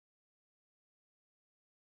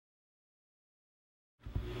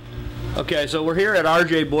Okay, so we're here at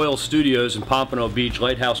R.J. Boyle Studios in Pompano Beach,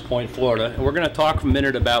 Lighthouse Point, Florida, and we're going to talk for a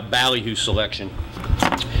minute about ballyhoo selection.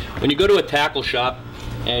 When you go to a tackle shop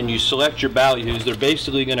and you select your ballyhoos, they're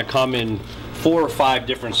basically going to come in 4 or 5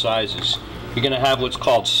 different sizes. You're going to have what's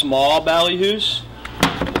called small ballyhoos.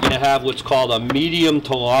 You're going to have what's called a medium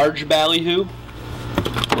to large ballyhoo.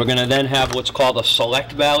 We're going to then have what's called a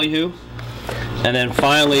select ballyhoo. And then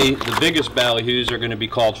finally, the biggest ballyhoos are going to be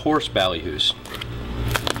called horse ballyhoos.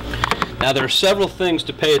 Now, there are several things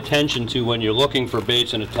to pay attention to when you're looking for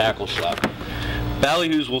baits in a tackle shop.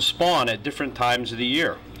 Ballyhoos will spawn at different times of the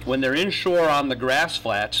year. When they're inshore on the grass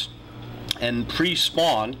flats and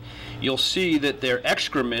pre-spawn, you'll see that their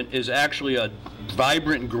excrement is actually a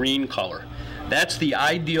vibrant green color. That's the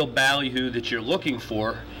ideal ballyhoo that you're looking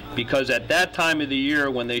for, because at that time of the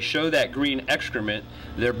year when they show that green excrement,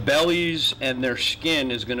 their bellies and their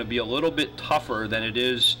skin is going to be a little bit tougher than it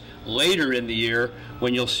is later in the year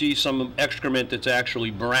when you'll see some excrement that's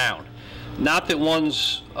actually brown. Not that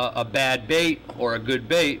one's a bad bait or a good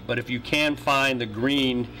bait, but if you can find the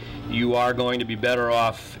green, you are going to be better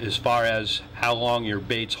off as far as how long your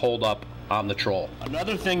baits hold up on the troll.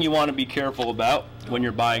 Another thing you want to be careful about when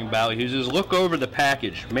you're buying ballyhoos is look over the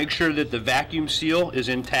package. Make sure that the vacuum seal is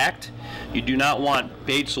intact. You do not want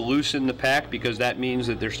baits loose in the pack, because that means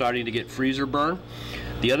that they're starting to get freezer burn.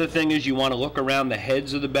 The other thing is you want to look around the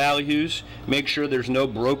heads of the ballyhoos. Make sure there's no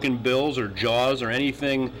broken bills or jaws or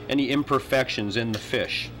anything, any imperfections in the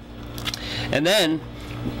fish. And then,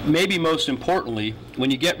 maybe most importantly,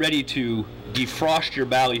 when you get ready to defrost your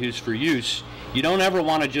ballyhoos for use, you don't ever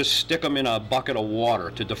want to just stick them in a bucket of water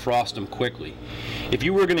to defrost them quickly. If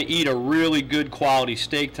you were going to eat a really good quality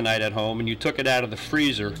steak tonight at home and you took it out of the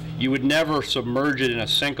freezer, you would never submerge it in a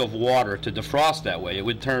sink of water to defrost that way. It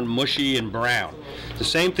would turn mushy and brown. The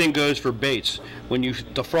same thing goes for baits. When you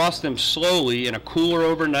defrost them slowly in a cooler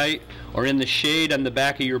overnight or in the shade on the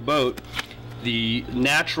back of your boat, the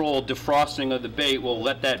natural defrosting of the bait will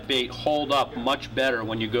let that bait hold up much better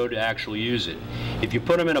when you go to actually use it. If you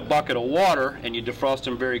put them in a bucket of water and you defrost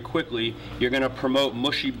them very quickly, you're going to promote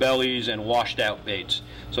mushy bellies and washed out baits.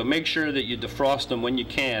 So make sure that you defrost them when you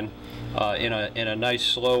can in a nice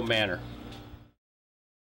slow manner.